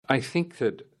I think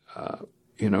that,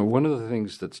 one of the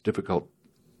things that's difficult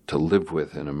to live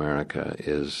with in America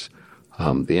is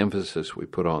the emphasis we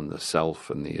put on the self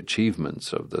and the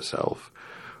achievements of the self,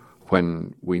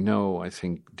 when we know, I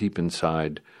think, deep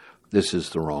inside, this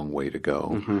is the wrong way to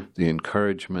go. Mm-hmm. The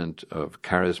encouragement of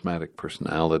charismatic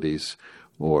personalities,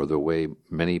 or the way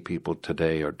many people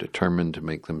today are determined to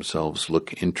make themselves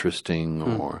look interesting,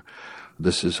 or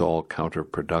this is all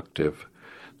counterproductive.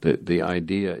 The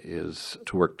idea is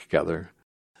to work together.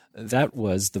 That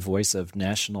was the voice of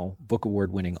National Book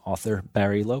Award-winning author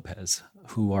Barry Lopez,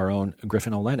 who our own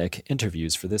Griffin Olenek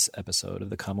interviews for this episode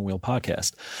of the Commonweal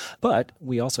podcast. But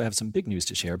we also have some big news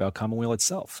to share about Commonweal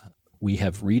itself. We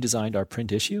have redesigned our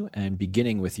print issue, and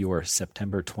beginning with your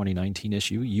September 2019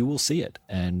 issue, you will see it.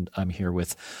 And I'm here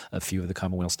with a few of the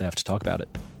Commonweal staff to talk about it.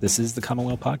 This is the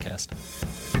Commonweal podcast.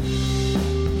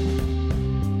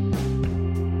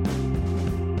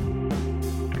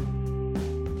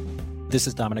 This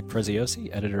is Dominic Preziosi,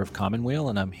 editor of Commonweal,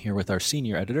 and I'm here with our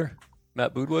senior editor,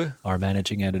 Matt Boudway, our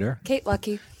managing editor, Kate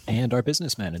Lucky, and our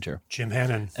business manager, Jim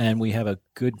Hannon. And we have a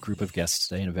good group of guests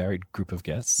today, and a varied group of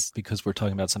guests, because we're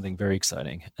talking about something very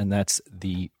exciting, and that's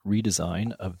the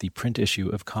redesign of the print issue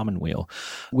of Commonweal,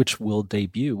 which will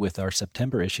debut with our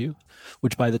September issue,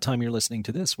 which by the time you're listening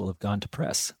to this will have gone to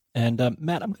press. And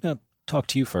Matt, I'm going to talk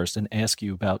to you first and ask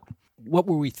you about what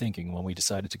were we thinking when we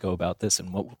decided to go about this,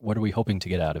 and what are we hoping to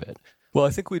get out of it? Well, I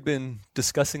think we'd been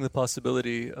discussing the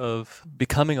possibility of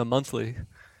becoming a monthly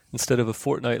instead of a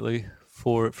fortnightly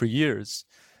for years.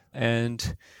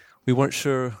 And we weren't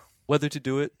sure whether to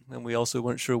do it, and we also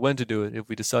weren't sure when to do it if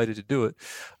we decided to do it,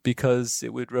 because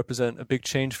it would represent a big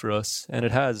change for us, and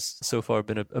it has so far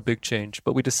been a big change.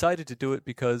 But we decided to do it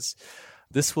because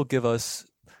this will give us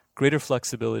greater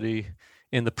flexibility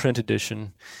in the print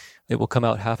edition. It will come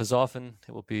out half as often,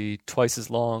 it will be twice as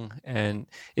long, and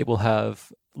it will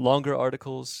have longer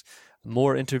articles,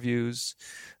 more interviews,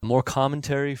 more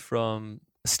commentary from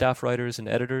staff writers and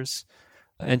editors,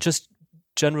 and just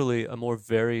generally a more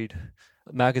varied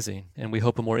magazine, and we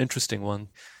hope a more interesting one.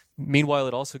 Meanwhile,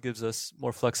 it also gives us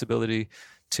more flexibility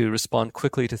to respond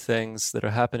quickly to things that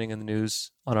are happening in the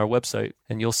news on our website,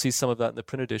 and you'll see some of that in the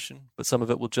print edition, but some of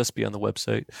it will just be on the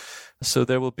website. So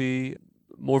there will be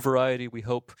more variety, we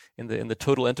hope, in the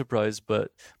total enterprise,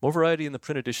 but more variety in the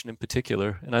print edition in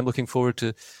particular. And I'm looking forward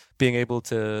to being able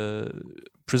to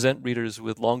present readers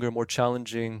with longer, more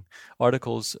challenging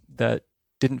articles that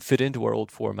didn't fit into our old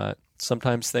format.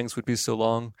 Sometimes things would be so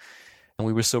long and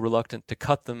we were so reluctant to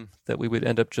cut them that we would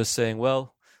end up just saying,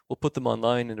 well, we'll put them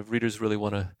online, and if readers really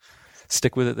want to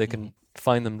stick with it, they can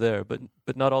find them there. But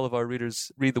not all of our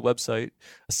readers read the website.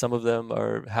 Some of them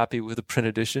are happy with the print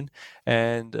edition,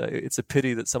 and it's a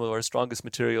pity that some of our strongest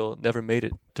material never made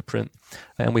it to print.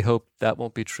 And we hope that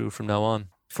won't be true from now on.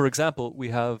 For example, we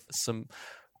have some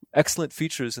excellent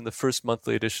features in the first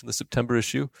monthly edition, the September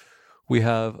issue. We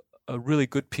have a really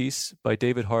good piece by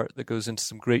David Hart that goes into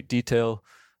some great detail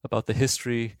about the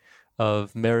history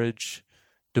of marriage,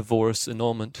 divorce,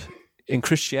 annulment in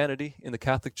Christianity, in the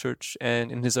Catholic Church,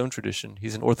 and in his own tradition.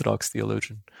 He's an Orthodox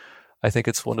theologian. I think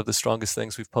it's one of the strongest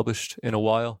things we've published in a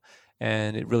while,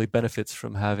 and it really benefits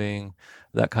from having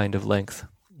that kind of length.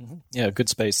 Mm-hmm. Yeah, a good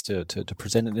space to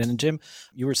present it in. And Jim,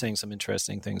 you were saying some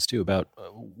interesting things too about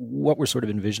what we're sort of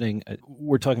envisioning.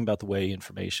 We're talking about the way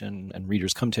information and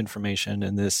readers come to information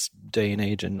in this day and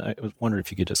age, and I was wondering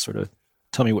if you could just sort of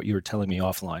tell me what you were telling me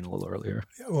offline a little earlier.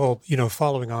 Well,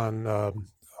 following on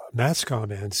Matt's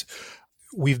comments,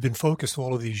 we've been focused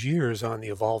all of these years on the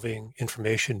evolving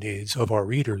information needs of our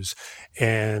readers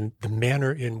and the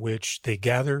manner in which they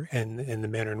gather and the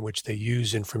manner in which they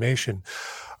use information.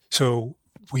 So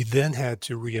we then had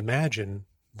to reimagine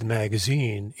the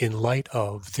magazine in light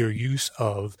of their use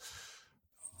of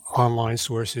online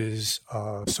sources,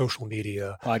 social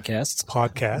media, podcasts.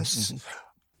 Mm-hmm.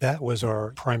 That was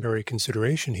our primary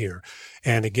consideration here.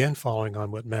 And again, following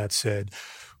on what Matt said,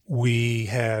 we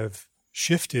have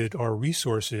shifted our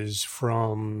resources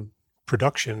from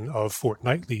production of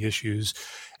fortnightly issues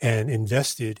and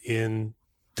invested in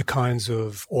the kinds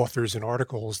of authors and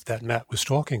articles that Matt was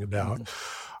talking about.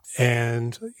 Mm-hmm.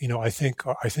 And, I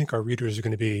think our readers are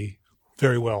going to be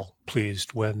very well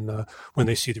pleased when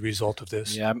they see the result of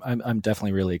this. Yeah, I'm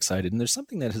definitely really excited. And there's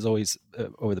something that has always,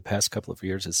 over the past couple of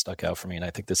years, has stuck out for me. And I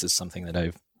think this is something that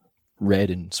I've read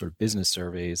in sort of business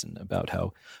surveys and about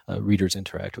how readers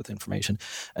interact with information.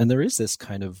 And there is this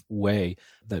kind of way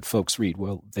that folks read.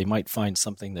 Well, they might find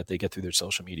something that they get through their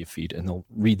social media feed, and they'll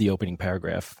read the opening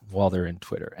paragraph while they're in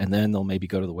Twitter. And then they'll maybe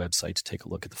go to the website to take a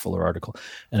look at the fuller article.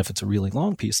 And if it's a really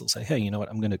long piece, they'll say, hey, you know what,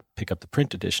 I'm going to pick up the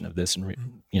print edition of this and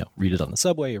read it on the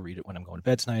subway, or read it when I'm going to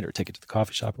bed tonight, or take it to the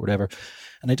coffee shop or whatever.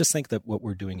 And I just think that what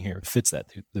we're doing here fits that.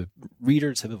 The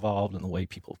readers have evolved, and the way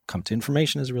people come to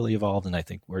information has really evolved. And I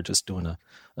think we're just doing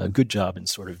a good job in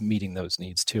sort of meeting those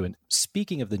needs too. And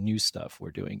speaking of the new stuff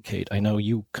we're doing, Kate, I know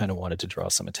you kind of wanted to draw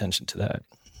some attention to that.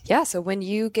 Yeah, so when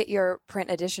you get your print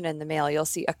edition in the mail, you'll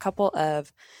see a couple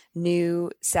of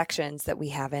new sections that we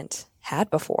haven't had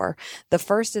before. The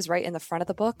first is right in the front of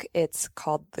the book. It's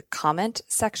called the comment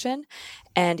section,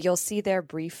 and you'll see there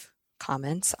brief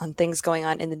comments on things going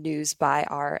on in the news by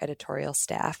our editorial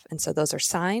staff. And so those are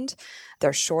signed.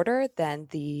 They're shorter than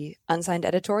the unsigned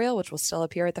editorial, which will still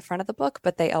appear at the front of the book,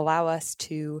 but they allow us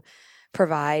to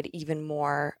provide even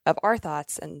more of our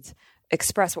thoughts and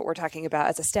express what we're talking about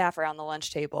as a staff around the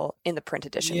lunch table in the print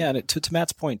edition. Yeah, and to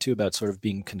Matt's point, too, about sort of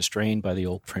being constrained by the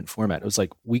old print format, it was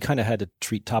like we kind of had to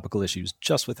treat topical issues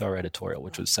just with our editorial,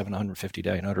 which was 750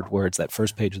 to 800 words, that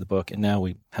first page of the book, and now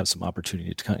we have some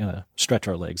opportunity to kind of stretch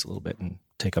our legs a little bit and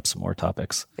take up some more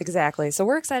topics. Exactly. So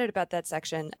we're excited about that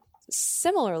section.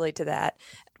 Similarly to that,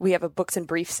 we have a books and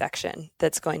brief section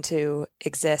that's going to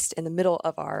exist in the middle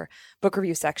of our book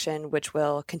review section, which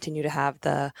will continue to have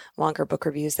the longer book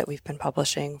reviews that we've been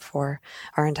publishing for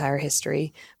our entire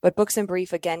history. But books and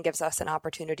brief, again, gives us an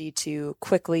opportunity to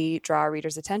quickly draw our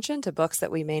readers' attention to books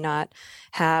that we may not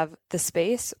have the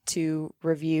space to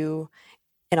review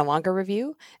in a longer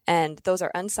review. And those are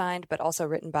unsigned, but also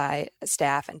written by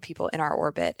staff and people in our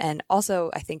orbit. And also,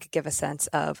 I think, give a sense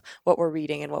of what we're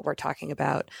reading and what we're talking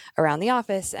about around the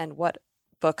office and what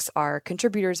books our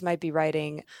contributors might be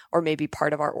writing or maybe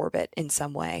part of our orbit in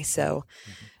some way. So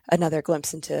another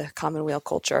glimpse into Commonweal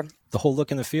culture. The whole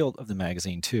look and the feel of the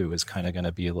magazine, too, is kind of going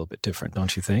to be a little bit different,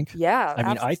 don't you think? Yeah. I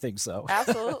mean, I think so.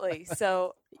 Absolutely.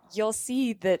 So you'll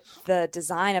see that the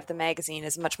design of the magazine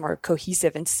is much more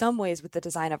cohesive in some ways with the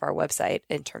design of our website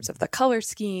in terms of the color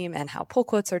scheme and how pull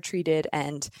quotes are treated.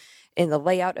 And in the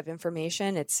layout of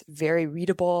information, it's very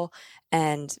readable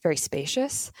and very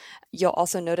spacious. You'll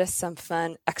also notice some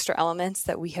fun extra elements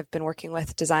that we have been working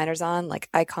with designers on, like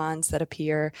icons that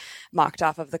appear mocked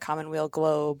off of the Commonweal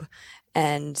globe.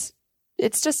 And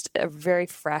it's just a very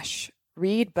fresh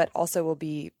read, but also will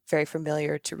be very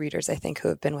familiar to readers, I think, who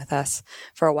have been with us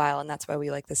for a while. And that's why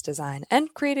we like this design.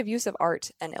 And creative use of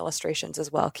art and illustrations as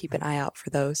well. Keep an eye out for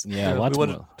those. Yeah, we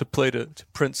wanted to play to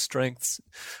print strengths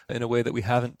in a way that we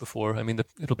haven't before. I mean,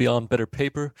 it'll be on better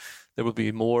paper. There will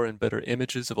be more and better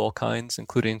images of all kinds,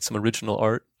 including some original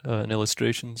art and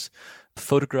illustrations.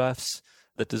 Photographs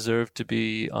that deserve to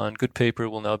be on good paper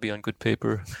will now be on good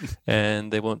paper,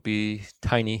 and they won't be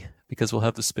tiny because we'll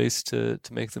have the space to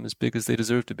make them as big as they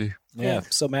deserve to be. Yeah.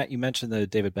 So, Matt, you mentioned the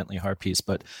David Bentley Hart piece,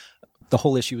 but the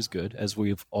whole issue is good, as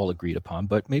we've all agreed upon.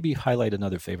 But maybe highlight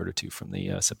another favorite or two from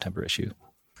the September issue.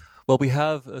 Well, we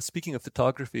have, speaking of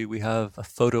photography, we have a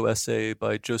photo essay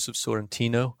by Joseph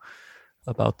Sorrentino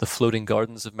about the floating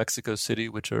gardens of Mexico City,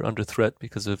 which are under threat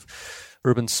because of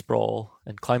urban sprawl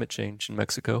and climate change in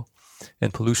Mexico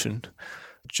and pollution.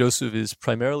 Joseph is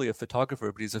primarily a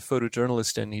photographer, but he's a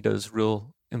photojournalist, and he does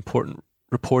real important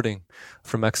reporting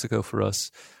from Mexico for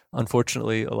us.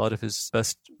 Unfortunately, a lot of his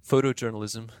best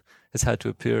photojournalism has had to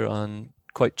appear on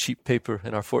quite cheap paper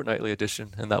in our fortnightly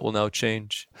edition, and that will now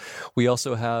change. We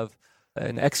also have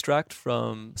an extract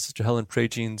from Sister Helen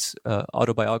Prejean's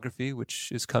autobiography,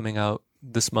 which is coming out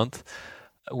this month.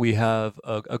 We have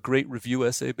a great review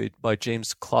essay by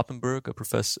James Kloppenberg,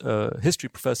 a history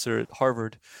professor at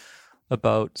Harvard,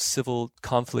 about civil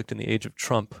conflict in the age of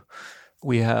Trump.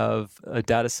 We have a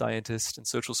data scientist and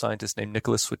social scientist named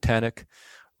Nicholas Swetanek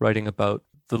writing about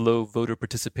the low voter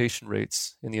participation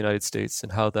rates in the United States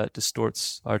and how that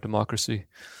distorts our democracy.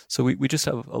 So we just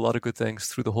have a lot of good things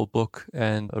through the whole book,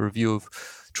 and a review of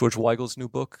George Weigel's new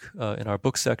book in our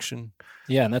book section.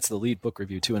 Yeah, and that's the lead book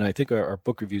review, too. And I think our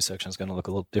book review section is going to look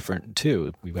a little different,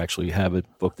 too. We actually have a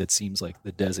book that seems like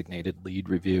the designated lead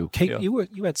review. Kate, you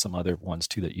had some other ones,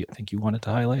 too, that you think you wanted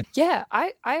to highlight. Yeah,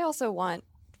 I also want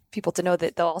people to know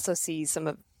that they'll also see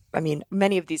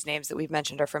many of these names that we've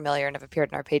mentioned are familiar and have appeared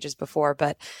in our pages before,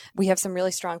 but we have some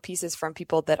really strong pieces from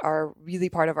people that are really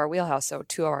part of our wheelhouse. So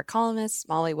two of our columnists,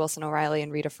 Molly Wilson O'Reilly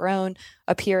and Rita Ferrone,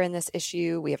 appear in this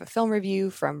issue. We have a film review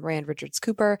from Rand Richards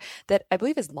Cooper that I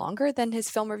believe is longer than his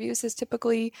film reviews has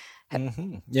typically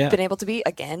been able to be,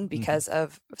 again, because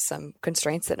of some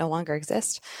constraints that no longer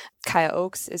exist. Kaya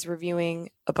Oakes is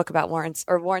reviewing a book about Lawrence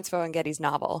Ferlinghetti's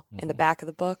novel in the back of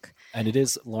the book. And it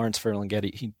is Lawrence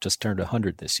Ferlinghetti. He just turned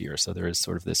 100 this year, so there is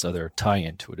sort of this other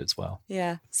tie-in to it as well.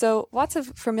 Yeah. So lots of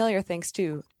familiar things,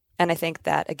 too. And I think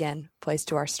that, again, plays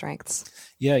to our strengths.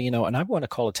 Yeah, and I want to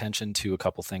call attention to a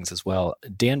couple things as well.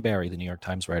 Dan Barry, the New York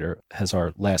Times writer, has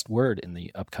our last word in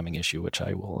the upcoming issue, which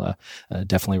I will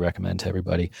definitely recommend to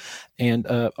everybody. And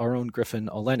our own Griffin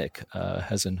Olenek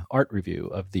has an art review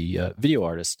of the video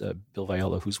artist, Bill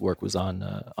Viola, whose work was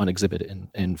on exhibit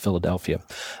in Philadelphia.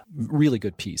 Really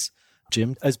good piece.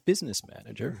 Jim, as business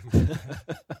manager...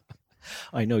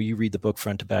 I know you read the book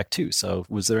front to back too. So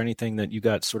was there anything that you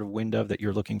got sort of wind of that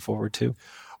you're looking forward to?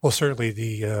 Well, certainly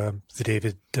the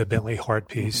David Bentley Hart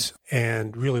piece,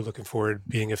 and really looking forward,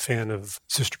 being a fan of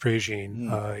Sister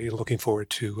Prajean, looking forward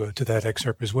to that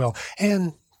excerpt as well,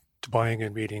 and to buying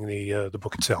and reading the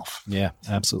book itself. Yeah,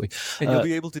 absolutely. And you'll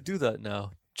be able to do that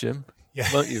now, Jim. Yeah.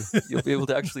 Won't you? You'll be able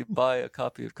to actually buy a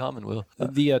copy of Commonweal.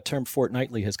 The term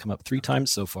fortnightly has come up 3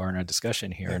 times so far in our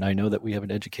discussion here, and I know that we have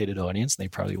an educated audience. They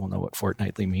probably will know what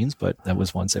fortnightly means, but that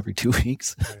was once every 2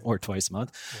 weeks or twice a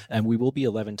month. And we will be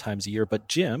 11 times a year. But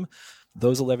Jim,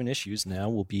 those 11 issues now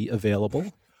will be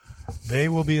available. They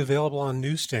will be available on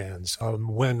newsstands.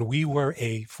 When we were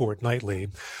a fortnightly,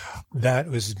 that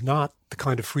was not the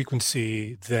kind of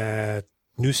frequency that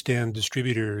newsstand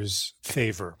distributors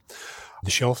favor. The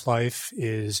shelf life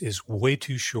is way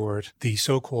too short. The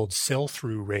so-called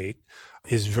sell-through rate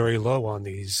is very low on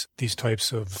these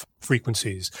types of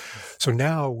frequencies. So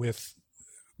now with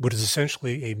what is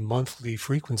essentially a monthly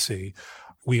frequency,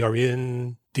 we are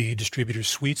in the distributor's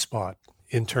sweet spot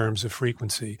in terms of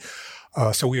frequency.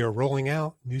 So we are rolling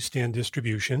out newsstand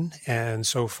distribution, and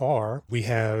so far we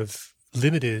have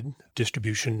limited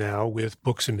distribution now with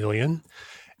Books A Million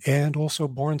and also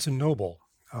Barnes & Noble.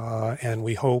 And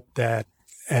we hope that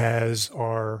as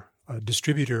our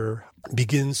distributor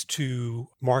begins to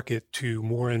market to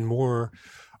more and more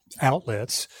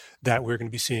outlets, that we're going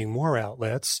to be seeing more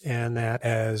outlets, and that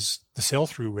as the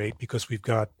sell-through rate, because we've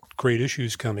got great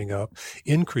issues coming up,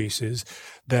 increases,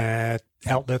 that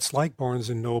outlets like Barnes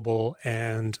 & Noble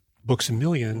and Books A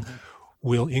Million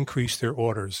will increase their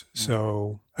orders.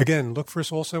 So again, look for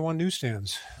us also on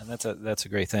newsstands. And that's a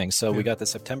great thing. So we got the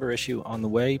September issue on the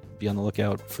way. Be on the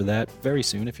lookout for that very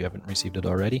soon if you haven't received it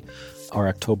already. Our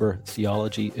October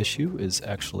theology issue is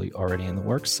actually already in the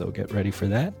works, so get ready for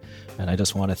that. And I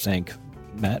just want to thank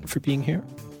Matt for being here,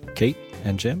 Kate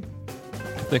and Jim.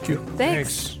 Thank you.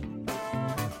 Thanks.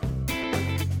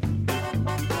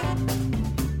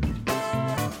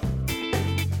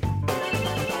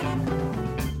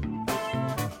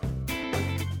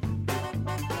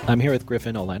 I'm here with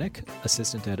Griffin Olenek,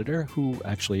 assistant editor, who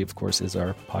actually, of course, is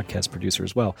our podcast producer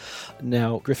as well.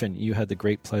 Now, Griffin, you had the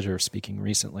great pleasure of speaking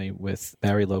recently with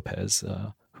Barry Lopez,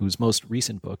 whose most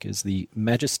recent book is the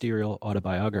magisterial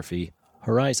autobiography,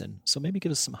 Horizon. So maybe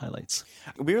give us some highlights.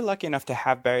 We were lucky enough to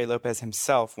have Barry Lopez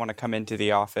himself want to come into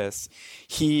the office.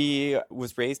 He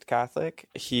was raised Catholic.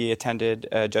 He attended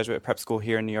a Jesuit prep school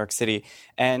here in New York City,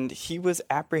 and he was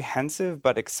apprehensive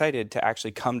but excited to actually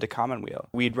come to Commonweal.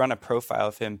 We'd run a profile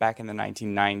of him back in the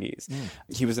 1990s.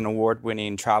 He was an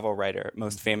award-winning travel writer,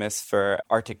 most famous for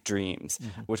Arctic Dreams,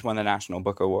 which won the National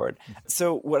Book Award.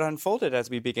 So what unfolded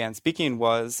as we began speaking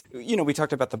was, we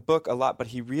talked about the book a lot, but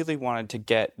he really wanted to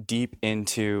get deep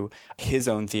into his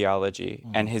own theology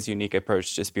and his unique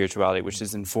approach to spirituality, which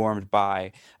is informed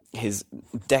by his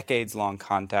decades-long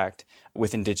contact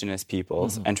with indigenous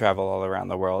peoples and travel all around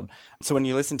the world. So when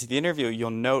you listen to the interview, you'll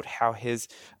note how his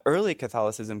early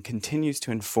Catholicism continues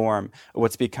to inform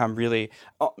what's become really,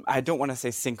 I don't want to say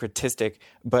syncretistic,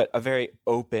 but a very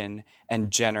open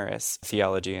and generous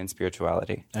theology and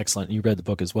spirituality. Excellent. You read the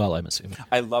book as well, I'm assuming.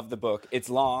 I love the book. It's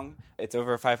long. It's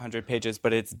over 500 pages,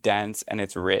 but it's dense and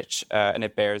it's rich, and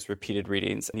it bears repeated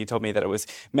readings. And he told me that it was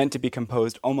meant to be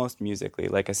composed almost musically,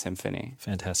 like a symphony.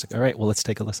 Fantastic. All right, well, let's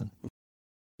take a listen.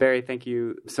 Barry, thank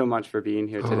you so much for being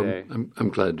here today. I'm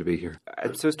glad to be here.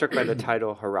 I'm so struck by the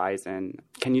title Horizon.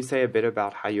 Can you say a bit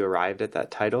about how you arrived at that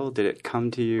title? Did it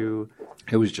come to you?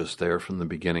 It was just there from the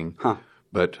beginning.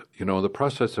 But, the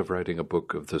process of writing a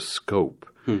book of this scope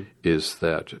is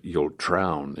that you'll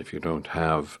drown if you don't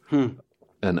have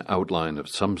an outline of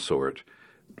some sort.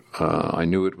 I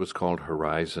knew it was called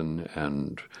Horizon,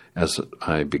 and as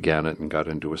I began it and got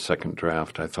into a second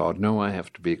draft, I thought, no, I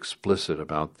have to be explicit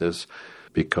about this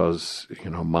because,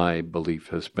 my belief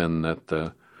has been that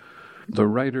the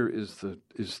writer is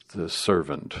the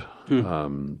servant.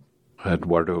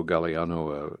 Eduardo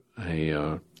Galeano,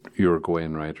 a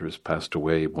Uruguayan writer has passed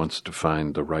away, once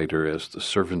defined the writer as the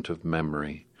servant of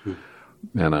memory.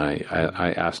 And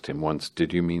I asked him once,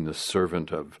 did you mean the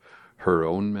servant of her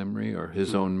own memory or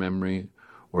his own memory?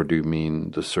 Or do you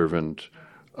mean the servant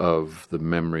of the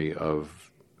memory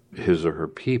of his or her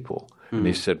people? And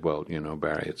he said, well,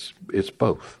 Barry, it's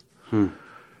both.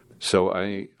 So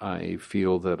I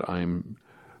feel that I'm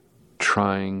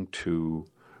trying to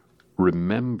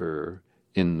remember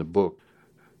in the book,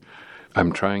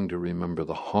 I'm trying to remember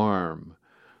the harm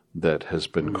that has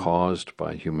been caused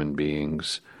by human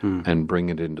beings and bring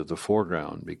it into the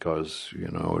foreground, because,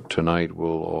 tonight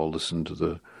we'll all listen to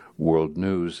the world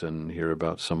news and hear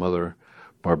about some other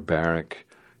barbaric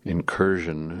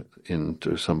incursion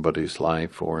into somebody's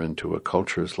life or into a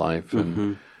culture's life.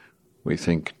 And we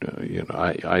think,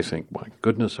 I think, my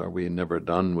goodness, are we never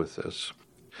done with this?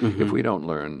 If we don't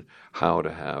learn how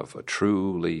to have a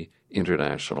truly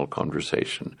international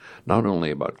conversation, not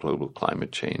only about global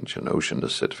climate change and ocean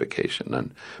acidification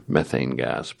and methane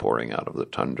gas pouring out of the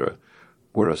tundra,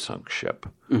 we're a sunk ship.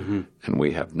 And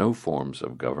we have no forms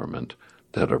of government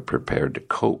that are prepared to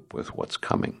cope with what's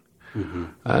coming.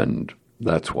 And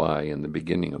that's why in the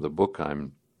beginning of the book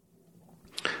I'm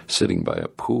sitting by a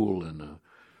pool in a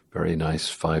very nice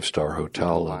 5-star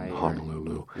hotel in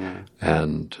Honolulu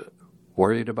and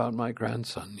worried about my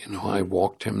grandson. I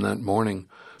walked him that morning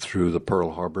through the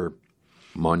Pearl Harbor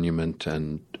Monument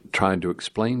and tried to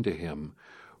explain to him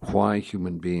why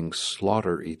human beings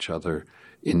slaughter each other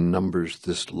in numbers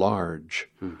this large.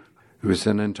 It was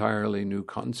an entirely new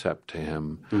concept to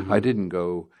him. I didn't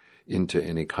go into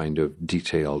any kind of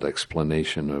detailed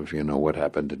explanation of, what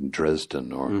happened in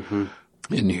Dresden or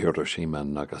in Hiroshima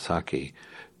and Nagasaki.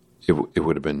 It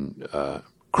would have been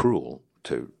cruel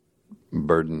to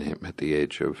burden him at the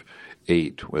age of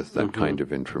 8 with that kind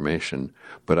of information.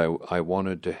 But I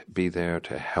wanted to be there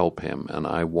to help him, and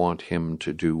I want him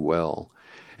to do well.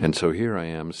 And so here I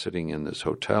am sitting in this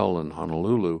hotel in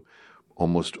Honolulu.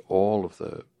 Almost all of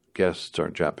the guests are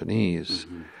Japanese,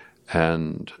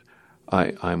 and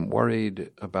I'm worried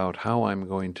about how I'm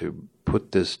going to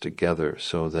put this together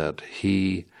so that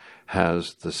he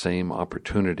has the same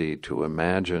opportunity to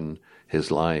imagine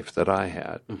his life that I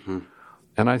had.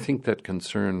 And I think that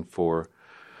concern for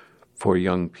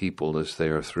young people is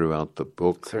there throughout the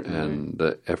book. Certainly. And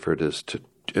the effort is to,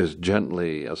 as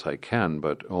gently as I can,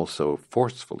 but also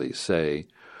forcefully say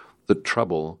the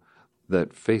trouble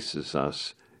that faces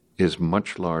us is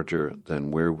much larger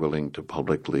than we're willing to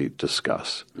publicly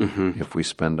discuss. If we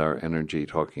spend our energy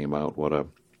talking about what a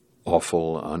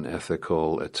awful,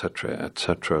 unethical, et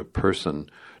cetera person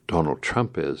Donald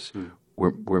Trump is,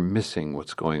 we're missing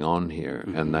what's going on here,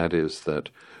 and that is that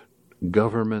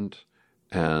government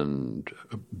and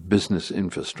business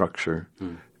infrastructure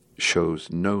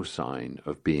shows no sign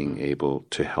of being able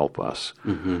to help us.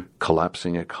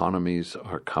 Collapsing economies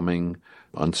are coming,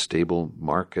 unstable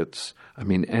markets. I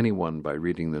mean, anyone by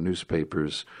reading the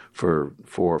newspapers for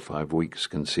 4 or 5 weeks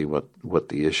can see what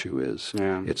the issue is.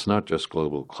 It's not just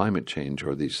global climate change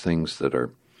or these things that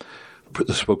are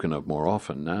spoken of more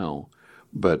often now,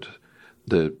 but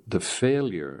the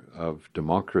failure of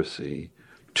democracy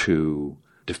to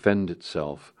defend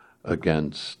itself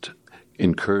against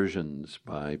incursions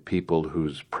by people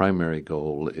whose primary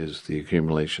goal is the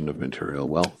accumulation of material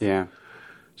wealth.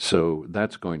 So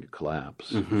that's going to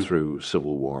collapse through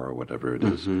civil war or whatever it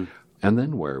is. And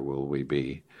then where will we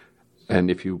be?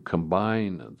 And if you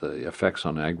combine the effects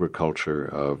on agriculture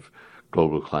of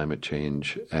global climate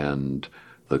change and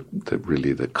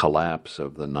the collapse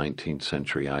of the 19th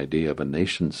century idea of a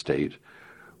nation state,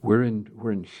 we're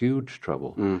in huge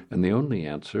trouble. And the only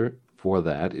answer for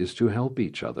that is to help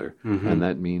each other. And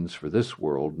that means for this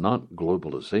world, not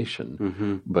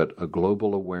globalization, but a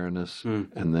global awareness.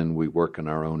 And then we work in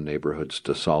our own neighborhoods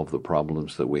to solve the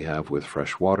problems that we have with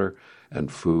fresh water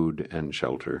and food and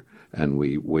shelter. And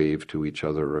we wave to each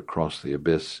other across the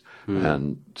abyss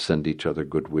and send each other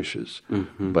good wishes.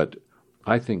 But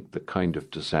I think the kind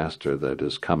of disaster that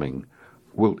is coming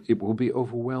will be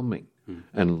overwhelming,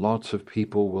 and lots of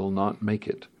people will not make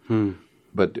it.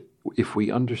 But if we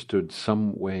understood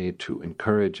some way to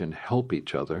encourage and help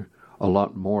each other, a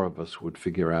lot more of us would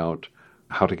figure out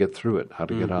how to get through it, how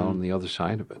to get out on the other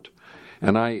side of it.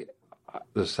 And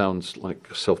this sounds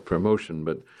like self-promotion,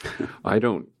 but I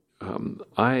don't.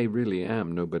 I really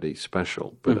am nobody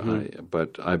special,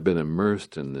 but I've been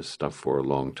immersed in this stuff for a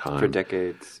long time, for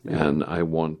decades, and I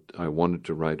wanted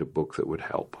to write a book that would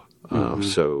help.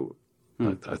 So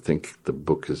I think the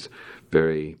book is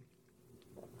very.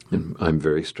 I'm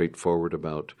very straightforward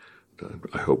about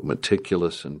I hope,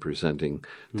 meticulous in presenting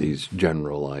these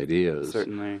general ideas.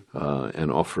 Certainly.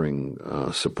 And offering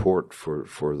support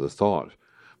for the thought.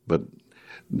 But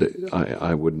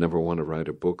I would never want to write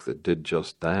a book that did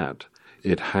just that.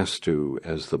 It has to,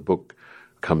 as the book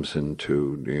comes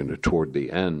into, toward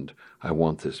the end, I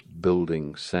want this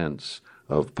building sense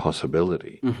of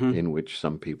possibility in which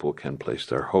some people can place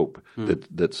their hope.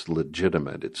 That's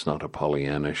legitimate. It's not a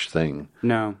Pollyannish thing.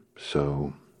 No.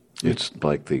 So it's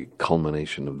like the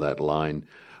culmination of that line,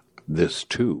 this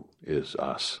too is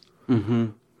us. Mm-hmm.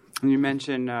 And you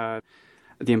mentioned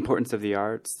the importance of the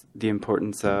arts, the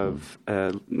importance of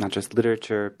not just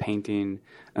literature, painting,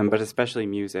 but especially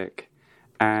music.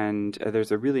 And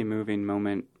there's a really moving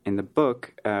moment in the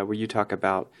book where you talk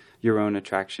about your own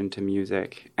attraction to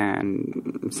music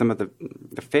and some of the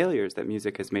failures that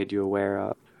music has made you aware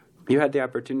of. You had the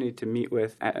opportunity to meet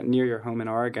with, near your home in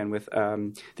Oregon, with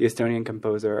the Estonian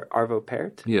composer Arvo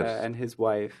Pärt and his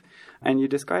wife. And you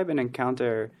describe an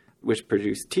encounter which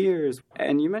produced tears.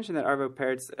 And you mentioned that Arvo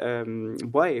Pärt's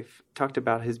wife talked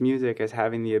about his music as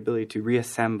having the ability to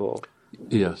reassemble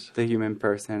the human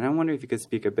person. I wonder if you could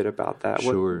speak a bit about that.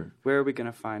 Sure. Where are we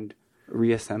going to find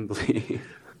reassembly?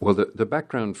 Well, the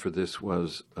background for this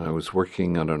was I was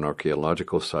working on an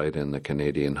archaeological site in the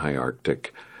Canadian High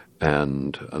Arctic,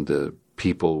 and the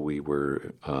people we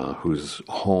were, whose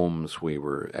homes we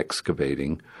were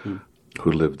excavating,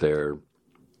 who lived there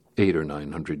 800 or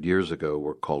 900 years ago,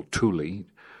 were called Thule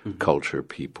culture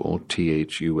people,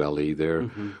 Thule. They're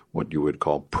what you would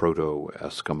call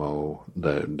Proto-Eskimo.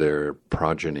 Their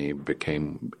progeny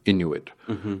became Inuit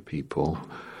people.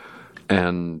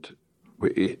 And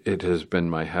it has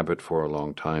been my habit for a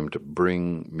long time to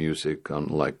bring music on,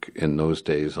 like in those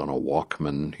days on a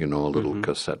Walkman, a little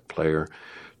cassette player,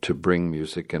 to bring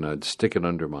music, and I'd stick it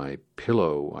under my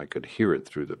pillow. I could hear it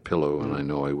through the pillow, and I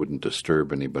know I wouldn't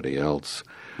disturb anybody else.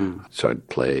 So I'd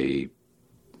play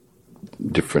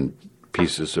different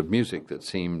pieces of music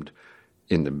that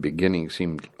in the beginning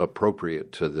seemed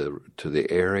appropriate to the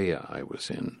area I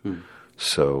was in.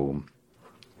 So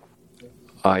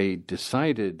I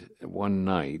decided one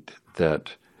night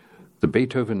that the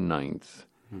Beethoven Ninth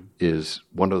is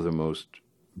one of the most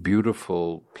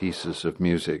beautiful pieces of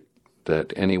music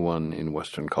that anyone in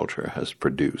Western culture has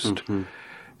produced.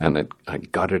 And I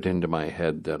got it into my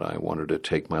head that I wanted to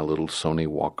take my little Sony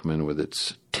Walkman with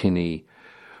its tinny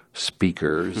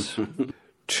speakers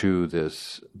to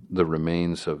the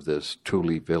remains of this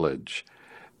Thule village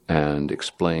and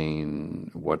explain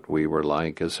what we were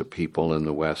like as a people in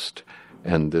the West.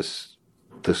 And this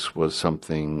was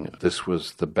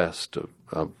the best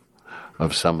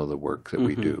of some of the work that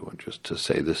we do, and just to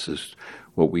say this is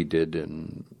what we did,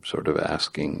 and sort of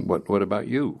asking, what about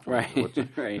you? Right,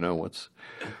 right.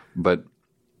 But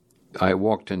I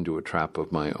walked into a trap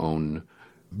of my own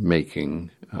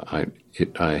making. I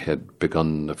had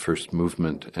begun the first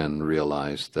movement and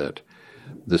realized that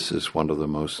this is one of the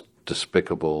most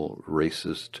despicable,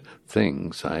 racist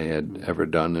things I had ever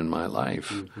done in my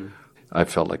life. I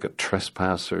felt like a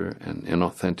trespasser, an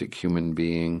inauthentic human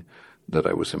being, that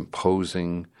I was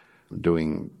imposing,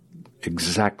 doing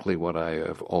exactly what I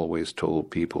have always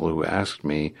told people who asked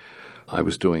me. I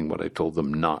was doing what I told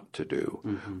them not to do,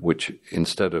 which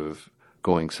instead of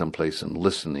going someplace and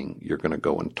listening, you're going to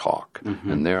go and talk.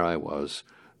 And there I was,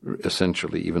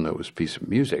 essentially, even though it was a piece of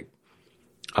music,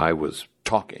 I was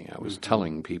talking. I was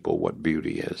telling people what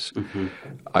beauty is.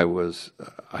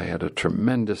 I had a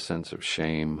tremendous sense of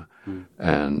shame,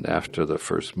 and after the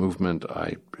first movement,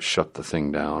 I shut the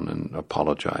thing down and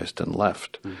apologized and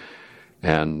left.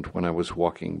 And when I was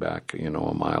walking back, a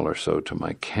mile or so to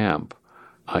my camp,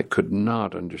 I could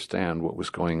not understand what was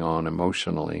going on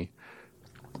emotionally,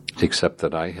 except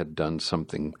that I had done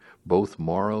something both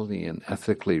morally and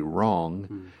ethically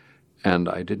wrong, and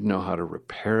I didn't know how to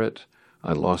repair it.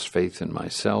 I lost faith in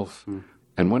myself.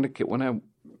 And when it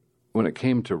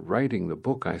came to writing the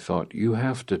book, I thought, you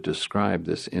have to describe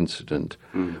this incident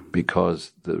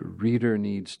because the reader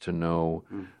needs to know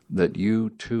that you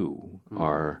too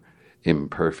are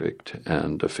imperfect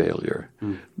and a failure.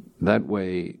 That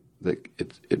way,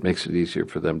 it makes it easier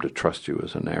for them to trust you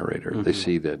as a narrator. They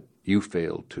see that you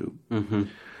failed too.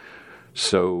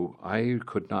 So I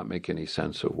could not make any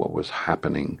sense of what was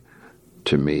happening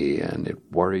to me, and it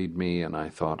worried me, and I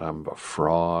thought, I'm a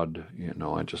fraud.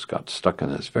 I just got stuck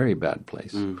in this very bad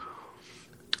place.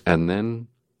 And then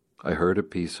I heard a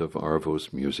piece of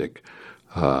Arvo's music,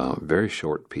 a very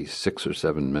short piece, 6 or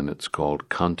 7 minutes, called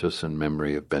Cantus in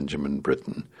Memory of Benjamin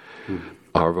Britten.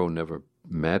 Arvo never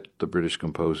met the British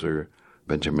composer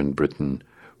Benjamin Britten,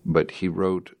 but he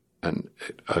wrote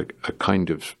a kind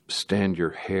of stand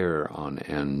your hair on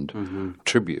end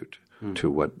tribute to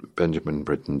what Benjamin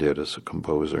Britten did as a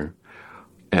composer.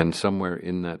 And somewhere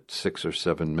in that 6 or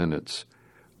 7 minutes,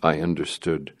 I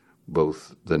understood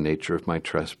both the nature of my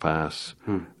trespass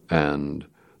and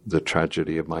the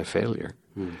tragedy of my failure.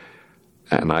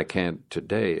 And I can't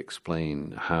today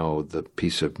explain how the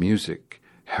piece of music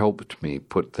helped me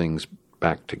put things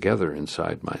back together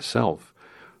inside myself.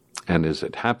 And as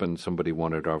it happened, somebody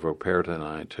wanted Arvo Pärt and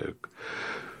I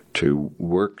to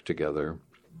work together.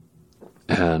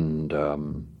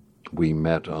 And we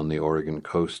met on the Oregon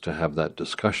coast to have that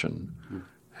discussion.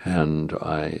 And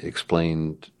I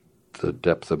explained the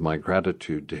depth of my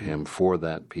gratitude to him for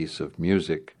that piece of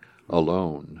music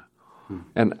alone.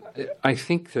 And I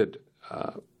think that,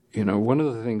 one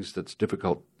of the things that's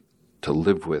difficult to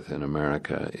live with in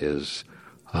America is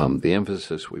the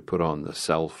emphasis we put on the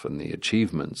self and the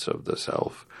achievements of the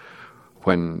self,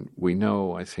 when we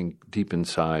know, I think, deep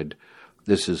inside,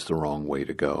 this is the wrong way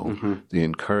to go. The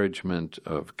encouragement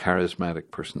of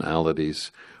charismatic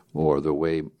personalities, or the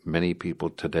way many people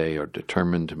today are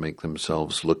determined to make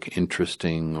themselves look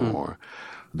interesting, or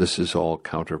this is all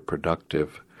counterproductive.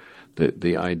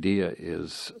 The idea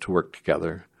is to work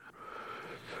together.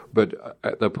 But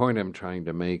the point I'm trying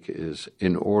to make is,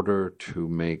 in order to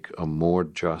make a more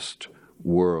just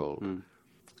world,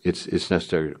 it's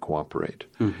necessary to cooperate.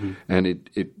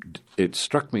 And it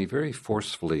struck me very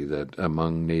forcefully that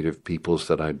among Native peoples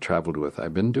that I'd traveled with,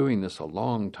 I've been doing this a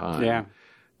long time,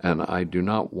 and I do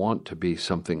not want to be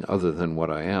something other than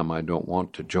what I am. I don't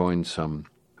want to join some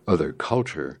other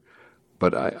culture,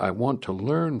 but I want to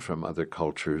learn from other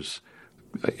cultures.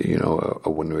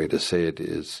 One way to say it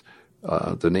is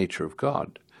the nature of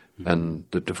God and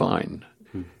the divine.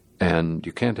 And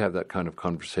you can't have that kind of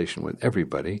conversation with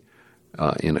everybody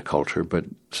in a culture, but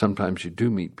sometimes you do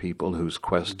meet people whose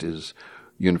quest is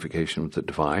unification with the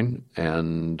divine,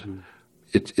 and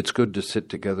it's good to sit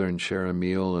together and share a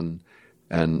meal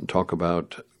and talk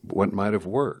about what might have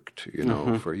worked,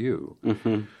 for you.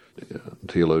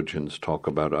 Theologians talk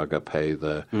about agape,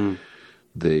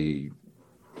 the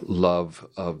love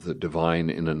of the divine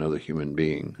in another human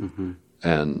being.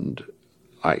 And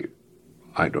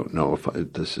I don't know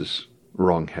if this is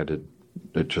wrong-headed.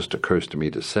 It just occurs to me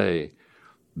to say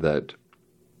that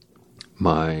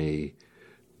I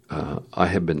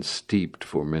have been steeped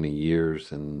for many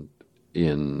years in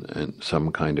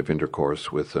some kind of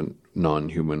intercourse with a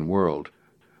non-human world,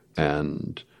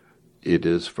 and it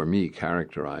is for me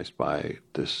characterized by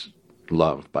this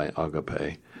love, by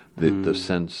agape, the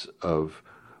sense of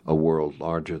a world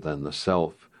larger than the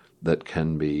self that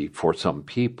can be, for some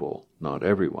people, not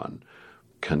everyone,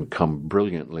 can come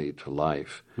brilliantly to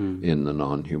life in the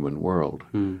non-human world.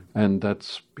 And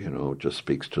that's, just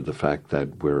speaks to the fact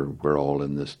that we're all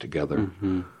in this together.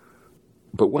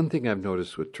 But one thing I've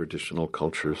noticed with traditional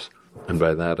cultures, and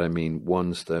by that I mean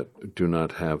ones that do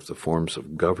not have the forms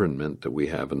of government that we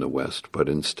have in the West, but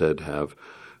instead have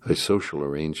a social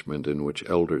arrangement in which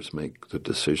elders make the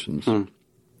decisions.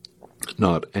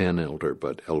 Not an elder,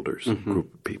 but elders, a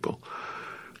group of people.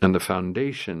 And the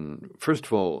foundation, first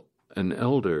of all, an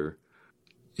elder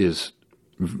is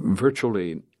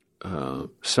virtually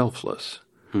selfless.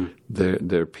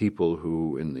 They're people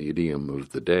who, in the idiom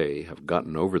of the day, have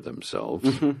gotten over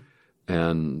themselves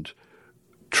and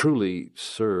truly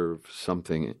serve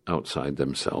something outside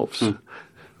themselves.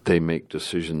 They make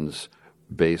decisions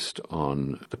based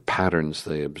on the patterns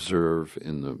they observe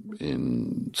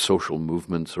in social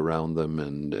movements around them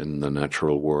and in the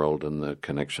natural world, and the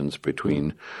connections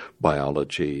between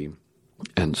biology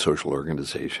and social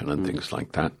organization and things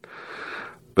like that.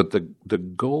 But the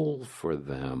goal for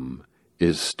them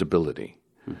is stability.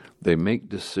 They make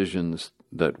decisions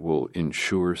that will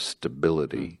ensure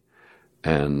stability,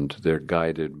 and they're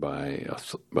guided by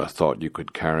a thought you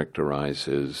could characterize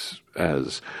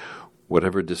as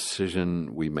whatever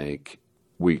decision we make,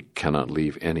 we cannot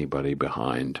leave anybody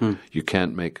behind. You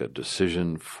can't make a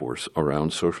decision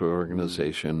around social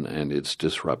organization and its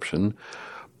disruption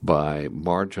by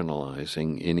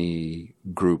marginalizing any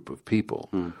group of people,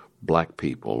 black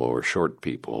people or short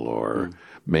people or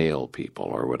male people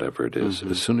or whatever it is.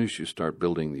 As soon as you start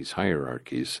building these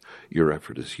hierarchies, your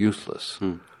effort is useless.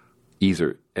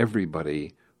 Either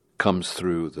everybody comes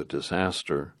through the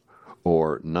disaster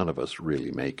or none of us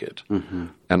really make it.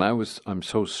 And I'm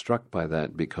so struck by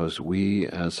that, because we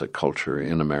as a culture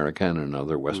in America and in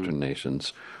other Western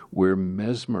nations, we're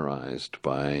mesmerized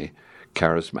by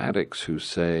charismatics who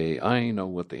say, I know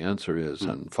what the answer is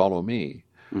and follow me.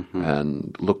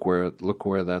 And look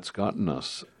where that's gotten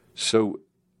us. So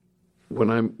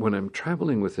when I'm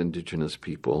traveling with indigenous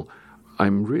people,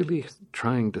 I'm really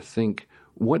trying to think,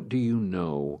 what do you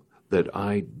know that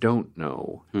I don't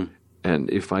know? And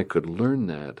if I could learn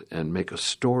that and make a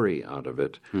story out of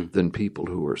it, then people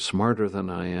who are smarter than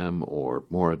I am or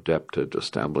more adept at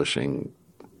establishing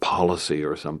policy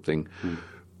or something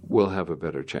will have a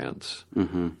better chance.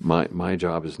 My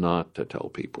job is not to tell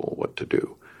people what to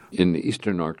do. In the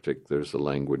Eastern Arctic, there's the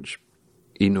language,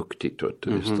 Inuktitut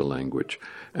is the language.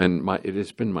 And it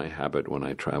has been my habit when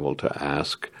I travel to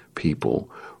ask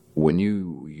people, when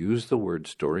you use the word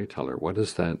storyteller, what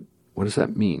does that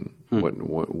mean?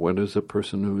 What is a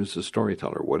person who is a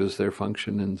storyteller? What is their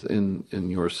function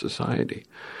in your society?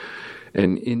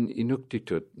 And in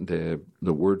Inuktitut,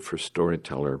 the word for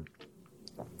storyteller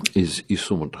is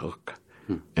isumutrak,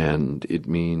 and it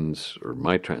means, or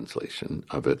my translation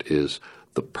of it is,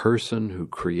 the person who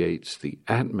creates the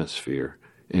atmosphere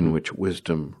in which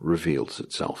wisdom reveals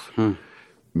itself.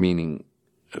 Meaning,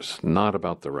 it's not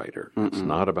about the writer, it's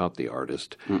not about the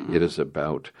artist, it is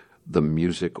about the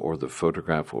music or the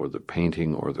photograph or the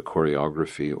painting or the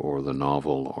choreography or the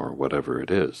novel or whatever it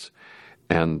is.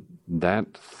 And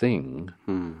that thing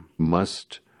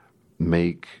must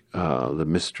make the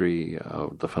mystery,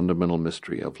 the fundamental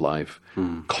mystery of life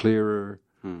clearer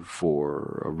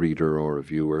for a reader or a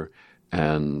viewer.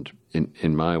 And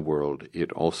in my world,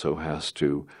 it also has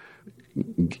to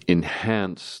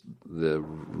enhance the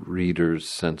reader's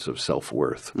sense of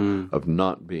self-worth, of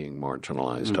not being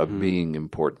marginalized, of being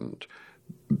important,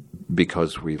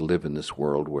 because we live in this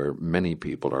world where many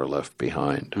people are left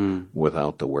behind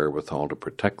without the wherewithal to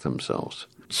protect themselves.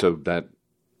 So that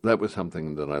was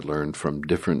something that I learned from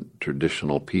different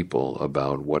traditional people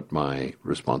about what my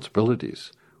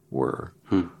responsibilities were.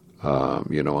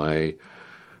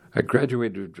 I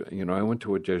graduated, I went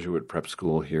to a Jesuit prep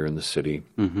school here in the city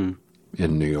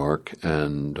in New York,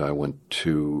 and I went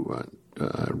to,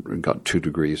 got 2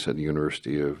 degrees at the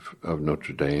University of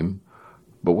Notre Dame.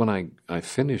 But when I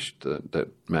finished that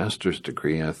master's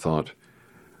degree, I thought,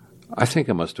 I think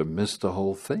I must have missed the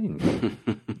whole thing.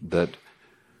 That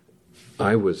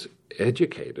I was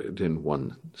educated in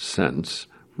one sense,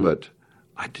 but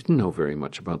I didn't know very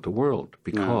much about the world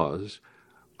because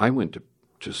I went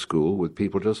to school with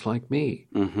people just like me,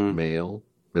 male,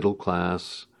 middle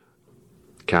class,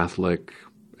 Catholic,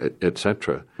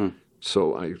 etc.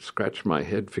 So I scratched my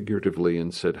head figuratively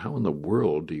and said, how in the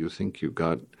world do you think you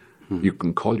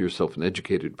can call yourself an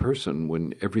educated person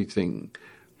when everything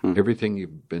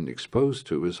you've been exposed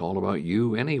to is all about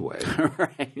you anyway?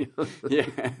 Right. Yeah.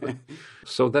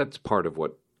 So that's part of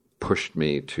what pushed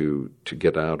me to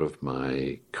get out of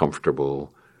my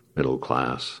comfortable middle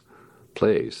class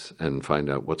place and find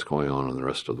out what's going on in the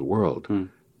rest of the world,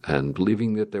 and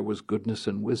believing that there was goodness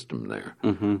and wisdom there.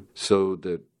 So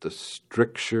that the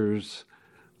strictures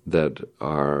that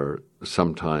are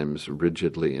sometimes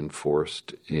rigidly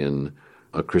enforced in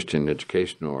a Christian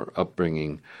education or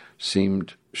upbringing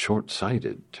seemed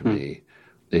short-sighted to me.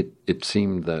 It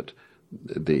seemed that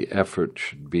the effort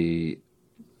should be,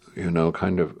 I don't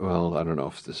know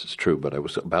if this is true, but I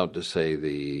was about to say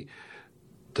the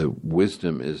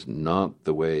wisdom is not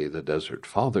the way the Desert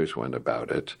Fathers went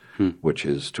about it, which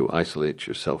is to isolate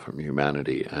yourself from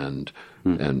humanity and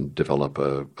develop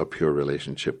a pure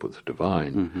relationship with the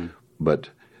divine. But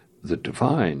the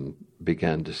divine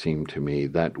began to seem to me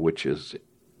that which is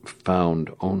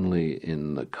found only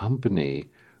in the company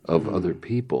of other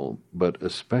people, but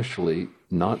especially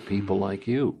not people like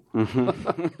you.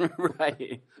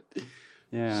 Right.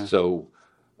 Yeah. So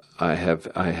I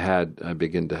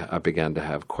began to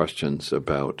have questions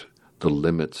about the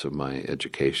limits of my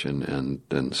education, and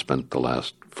then spent the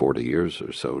last 40 years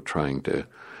or so trying to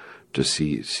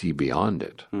see beyond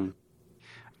it.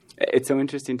 It's so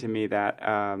interesting to me that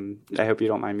I hope you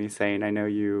don't mind me saying, I know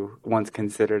you once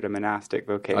considered a monastic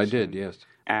vocation. I did, yes.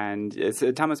 And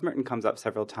Thomas Merton comes up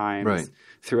several times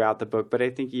throughout the book, but I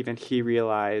think even he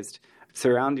realized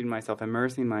surrounding myself,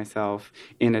 immersing myself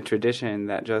in a tradition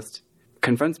that just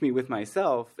confronts me with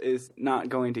myself is not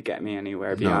going to get me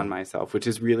anywhere beyond myself, which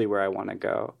is really where I want to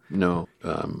go. No.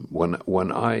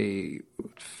 When I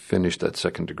finished that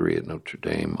second degree at Notre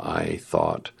Dame, I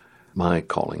thought my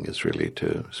calling is really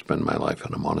to spend my life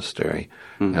in a monastery.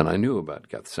 And I knew about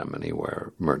Gethsemane,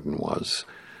 where Merton was.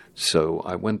 So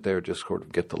I went there just sort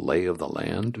of get the lay of the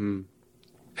land.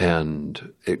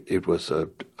 And it was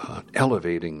an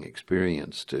elevating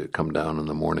experience to come down in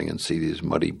the morning and see these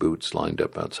muddy boots lined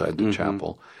up outside the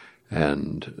chapel,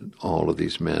 and all of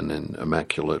these men in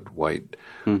immaculate white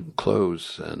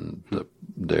clothes and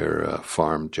their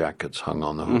farm jackets hung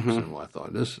on the hooks. And I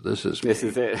thought, this is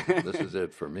it. This is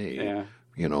it for me. Yeah.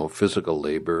 physical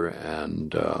labor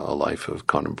and a life of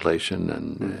contemplation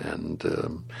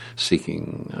and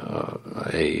seeking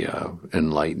a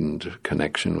enlightened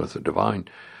connection with the divine.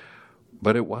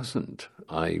 But it wasn't.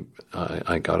 I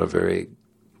got a very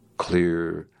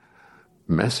clear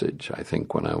message, I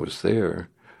think, when I was there.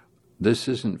 This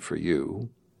isn't for you.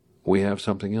 We have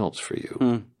something else for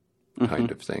you, kind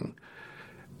of thing.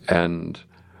 And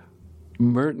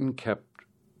Merton kept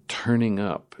turning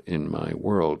up in my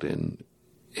world in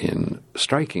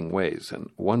striking ways. And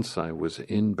once I was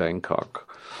in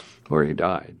Bangkok, where he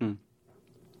died,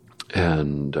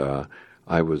 and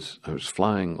I was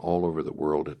flying all over the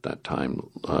world at that time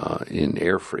in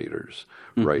air freighters,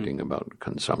 writing about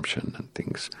consumption and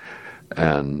things.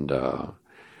 And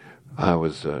I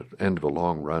was at the end of a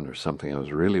long run or something. I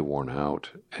was really worn out,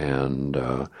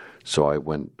 and so I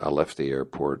left the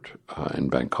airport in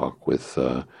Bangkok with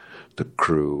the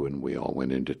crew, and we all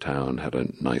went into town, had a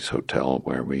nice hotel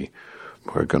where we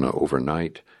were going to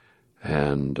overnight.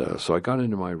 And so I got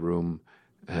into my room,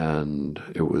 and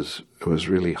it was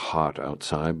really hot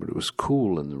outside, but it was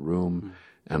cool in the room.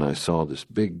 And I saw this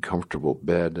big, comfortable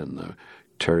bed and the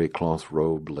terry cloth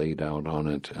robe laid out on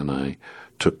it, and I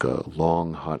took a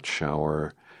long, hot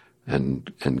shower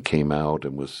and came out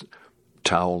and was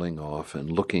toweling off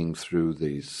and looking through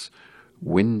these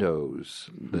windows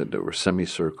that were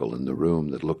semicircle in the room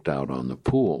that looked out on the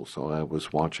pool. So I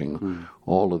was watching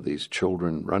all of these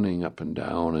children running up and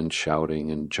down and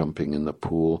shouting and jumping in the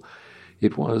pool.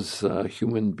 It was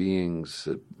human beings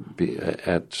in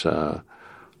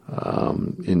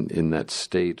that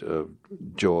state of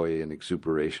joy and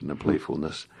exuberation and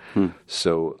playfulness.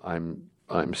 So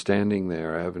I'm standing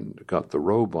there. I haven't got the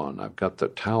robe on. I've got the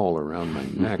towel around my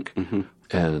neck,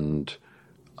 and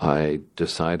I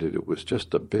decided it was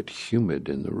just a bit humid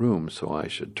in the room, so I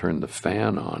should turn the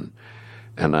fan on.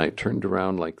 And I turned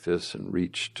around like this and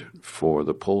reached for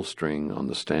the pull string on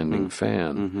the standing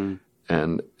fan,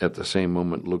 and at the same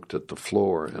moment looked at the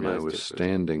floor, and I was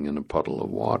standing in a puddle of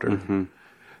water.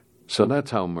 So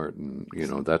that's how Merton,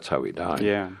 that's how he died.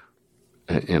 Yeah.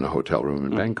 In a hotel room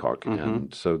in Bangkok.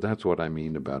 And so that's what I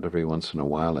mean about every once in a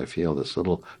while I feel this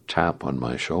little tap on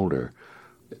my shoulder.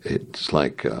 It's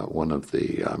like one of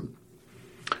the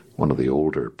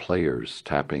older players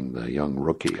tapping the young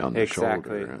rookie on the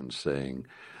shoulder and saying,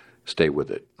 "Stay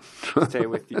with it. Stay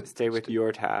with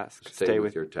your task. Stay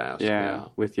with your task. Yeah,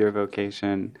 with your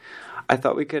vocation." I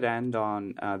thought we could end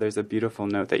on, there's a beautiful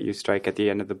note that you strike at the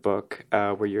end of the book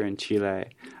where you're in Chile,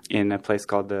 in a place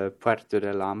called the Puerto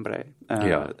del Hambre,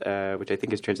 which I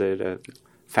think is translated a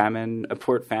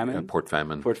port famine. Yeah, port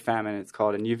famine. Port famine, it's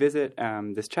called. And you visit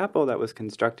this chapel that was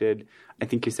constructed, I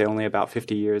think you say only about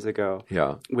 50 years ago.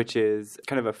 Yeah. Which is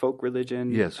kind of a folk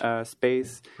religion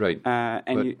space. Right.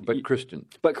 But Christian.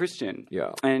 But Christian.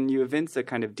 Yeah. And you evince a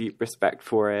kind of deep respect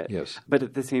for it. Yes. But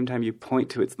at the same time, you point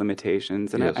to its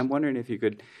limitations. And I'm wondering if you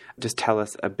could just tell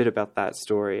us a bit about that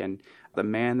story and the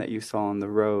man that you saw on the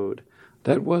road.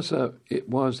 It was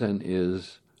and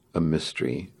is a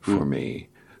mystery for me.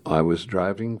 I was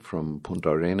driving from Punta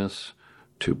Arenas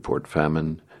to Port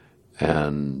Famine,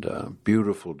 and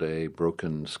beautiful day,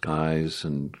 broken skies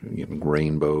and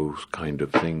rainbows kind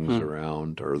of things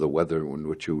around, or the weather in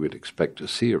which you would expect to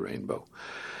see a rainbow.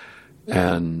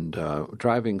 And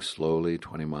driving slowly,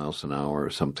 20 miles an hour or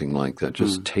something like that,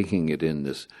 just taking it in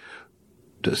this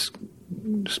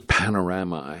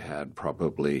panorama I had,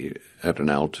 probably at an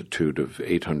altitude of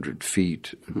 800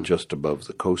 feet just above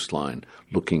the coastline,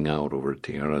 looking out over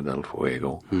Tierra del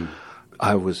Fuego.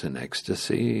 I was in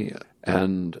ecstasy,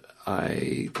 and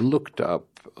I looked up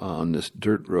on this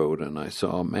dirt road, and I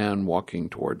saw a man walking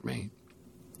toward me.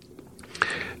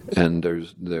 And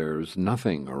there's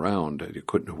nothing around.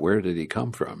 Where did he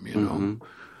come from,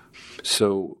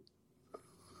 So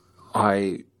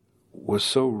I was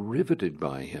so riveted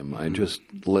by him, I just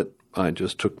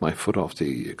took my foot off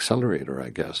the accelerator, I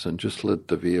guess, and just let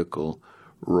the vehicle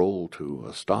roll to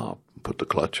a stop, put the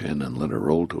clutch in and let it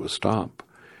roll to a stop.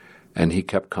 And he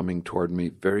kept coming toward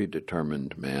me, very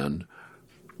determined man.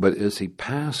 But as he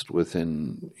passed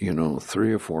within,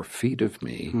 3 or 4 feet of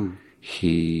me,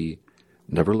 he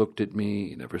never looked at me,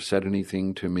 he never said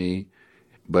anything to me.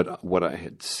 But what I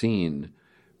had seen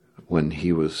when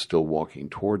he was still walking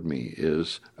toward me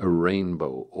is a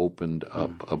rainbow opened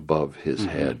up above his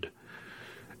head.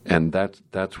 And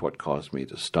that's what caused me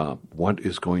to stop. What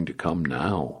is going to come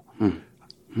now?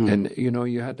 And,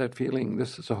 you had that feeling,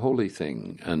 this is a holy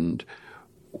thing. And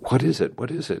what is it?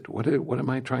 What is it? What am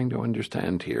I trying to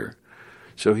understand here?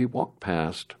 So he walked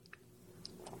past,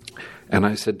 and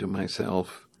I said to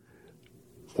myself,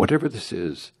 whatever this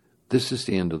is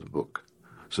the end of the book.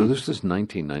 So this is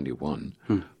 1991,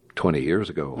 20 years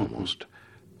ago almost,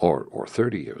 or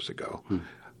 30 years ago.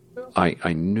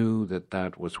 I knew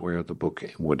that was where the book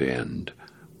would end,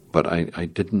 but I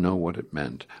didn't know what it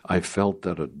meant. I felt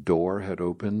that a door had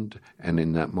opened, and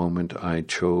in that moment I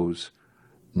chose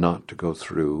not to go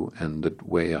through, and the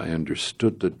way I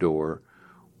understood the door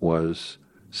was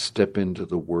step into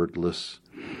the wordless,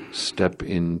 step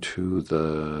into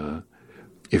the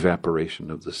evaporation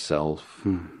of the self,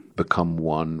 become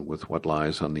one with what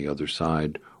lies on the other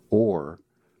side, or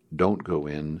don't go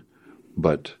in,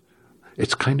 but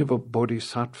it's kind of a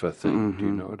bodhisattva thing. Do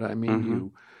you know what I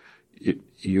mean?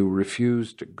 You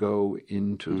refuse to go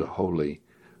into the holy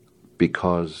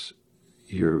because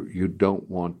you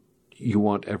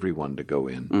want everyone to go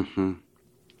in.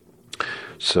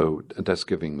 So that's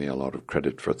giving me a lot of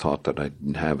credit for thought that I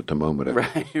didn't have at the moment.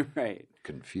 I was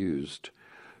confused.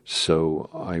 So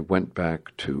I went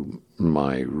back to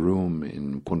my room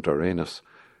in Punta Arenas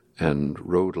and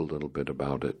wrote a little bit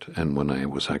about it. And when I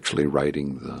was actually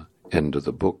writing the end of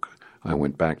the book, I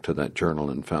went back to that journal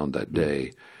and found that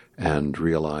day and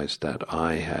realized that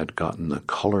I had gotten the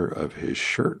color of his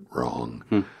shirt wrong.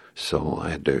 So I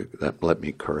had to let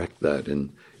me correct that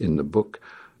in the book.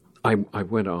 I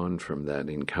went on from that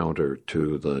encounter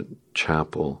to the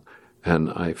chapel, and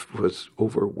I was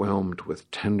overwhelmed with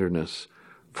tenderness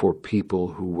for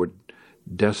people who were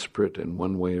desperate in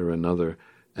one way or another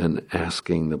and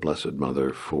asking the Blessed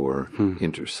Mother for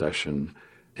intercession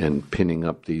and pinning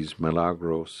up these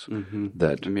milagros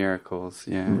that miracles,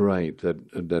 right,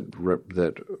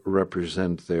 that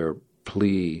represent their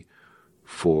plea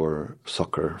for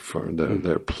succor, for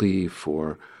their plea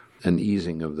for an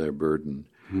easing of their burden.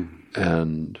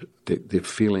 And the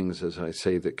feelings, as I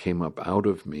say, that came up out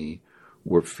of me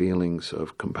were feelings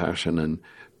of compassion and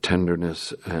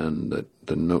tenderness, and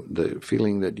the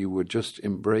feeling that you would just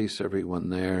embrace everyone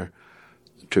there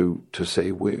to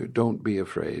say, don't be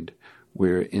afraid.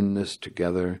 We're in this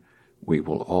together. We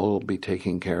will all be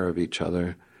taking care of each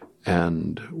other,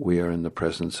 and we are in the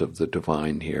presence of the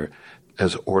divine here,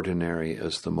 as ordinary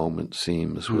as the moment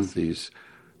seems, with these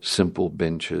simple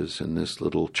benches in this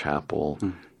little chapel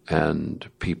and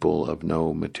people of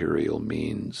no material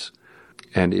means.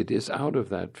 And it is out of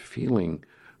that feeling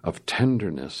of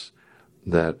tenderness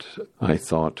that I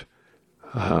thought,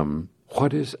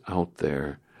 what is out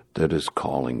there that is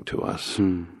calling to us?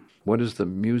 What is the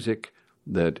music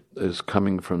that is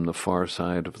coming from the far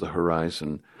side of the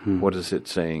horizon? What is it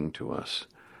saying to us?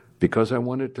 Because I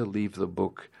wanted to leave the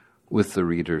book with the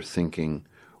reader thinking,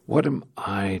 what am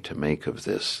I to make of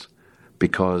this?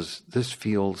 Because this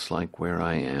feels like where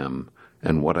I am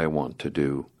and what I want to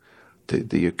do.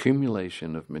 The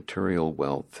accumulation of material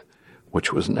wealth,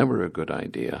 which was never a good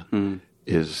idea,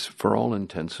 is, for all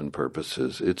intents and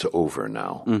purposes, it's over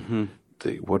now.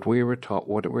 What we're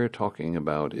talking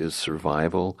about is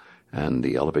survival and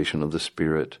the elevation of the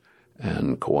spirit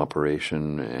and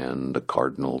cooperation and the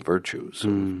cardinal virtues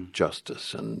of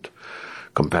justice and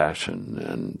compassion,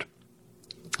 and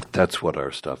that's what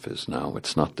our stuff is now.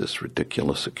 It's not this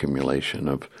ridiculous accumulation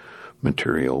of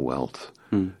material wealth.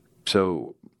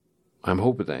 So I'm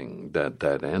hoping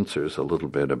that answers a little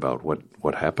bit about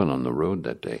what happened on the road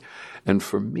that day. And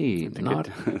for me,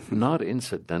 not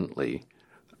incidentally,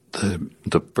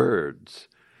 the birds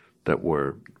that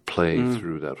were played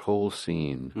through that whole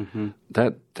scene,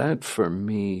 that for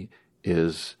me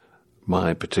is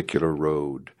my particular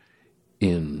road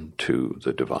into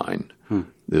the divine.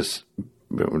 This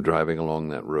driving along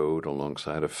that road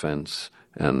alongside a fence,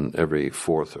 and every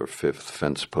fourth or fifth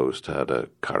fence post had a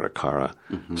caracara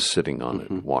sitting on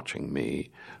it, watching me.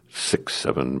 6,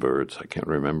 7 birds, I can't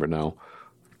remember now.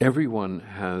 Everyone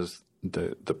has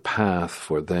the path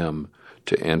for them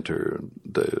to enter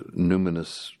the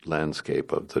numinous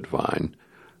landscape of the divine,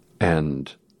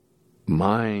 and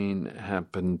mine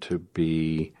happened to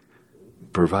be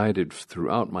provided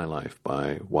throughout my life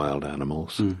by wild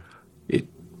animals.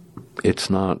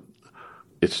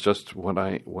 It's just what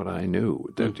I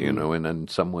knew, that and in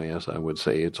some ways I would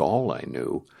say it's all I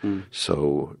knew.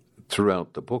 So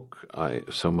throughout the book,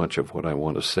 so much of what I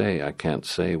want to say I can't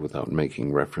say without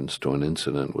making reference to an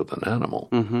incident with an animal.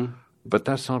 But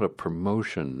that's not a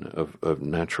promotion of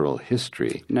natural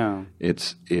history. No.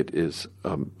 It is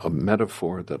a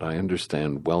metaphor that I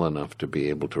understand well enough to be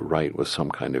able to write with some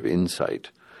kind of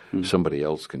insight. Somebody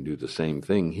else can do the same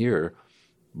thing here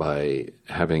by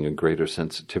having a greater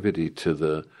sensitivity to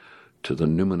the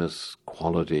numinous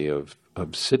quality of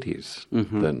cities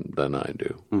than I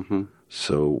do.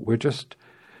 So we're just,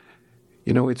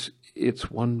 it's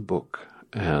one book,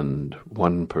 and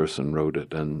one person wrote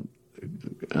it, and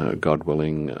God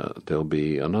willing, there'll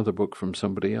be another book from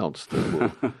somebody else that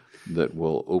will that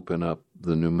will open up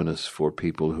the numinous for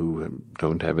people who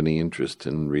don't have any interest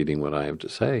in reading what I have to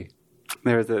say.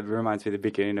 It reminds me of the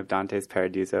beginning of Dante's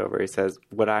Paradiso, where he says,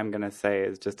 what I'm going to say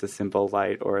is just a simple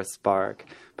light or a spark,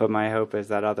 but my hope is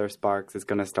that other sparks is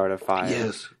going to start a fire.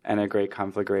 Yes. And a great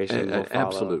conflagration will follow.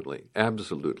 Absolutely.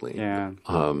 Absolutely. Yeah.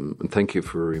 Thank you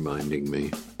for reminding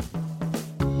me.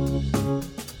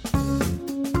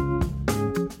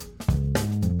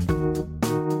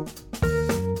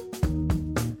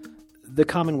 The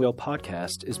Commonweal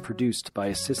podcast is produced by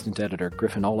assistant editor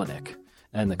Griffin Olenek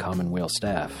and the Commonweal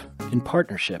staff in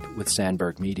partnership with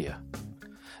Sandberg Media.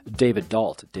 David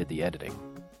Dalt did the editing.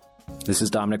 This is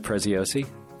Dominic Preziosi.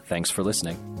 Thanks for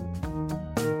listening.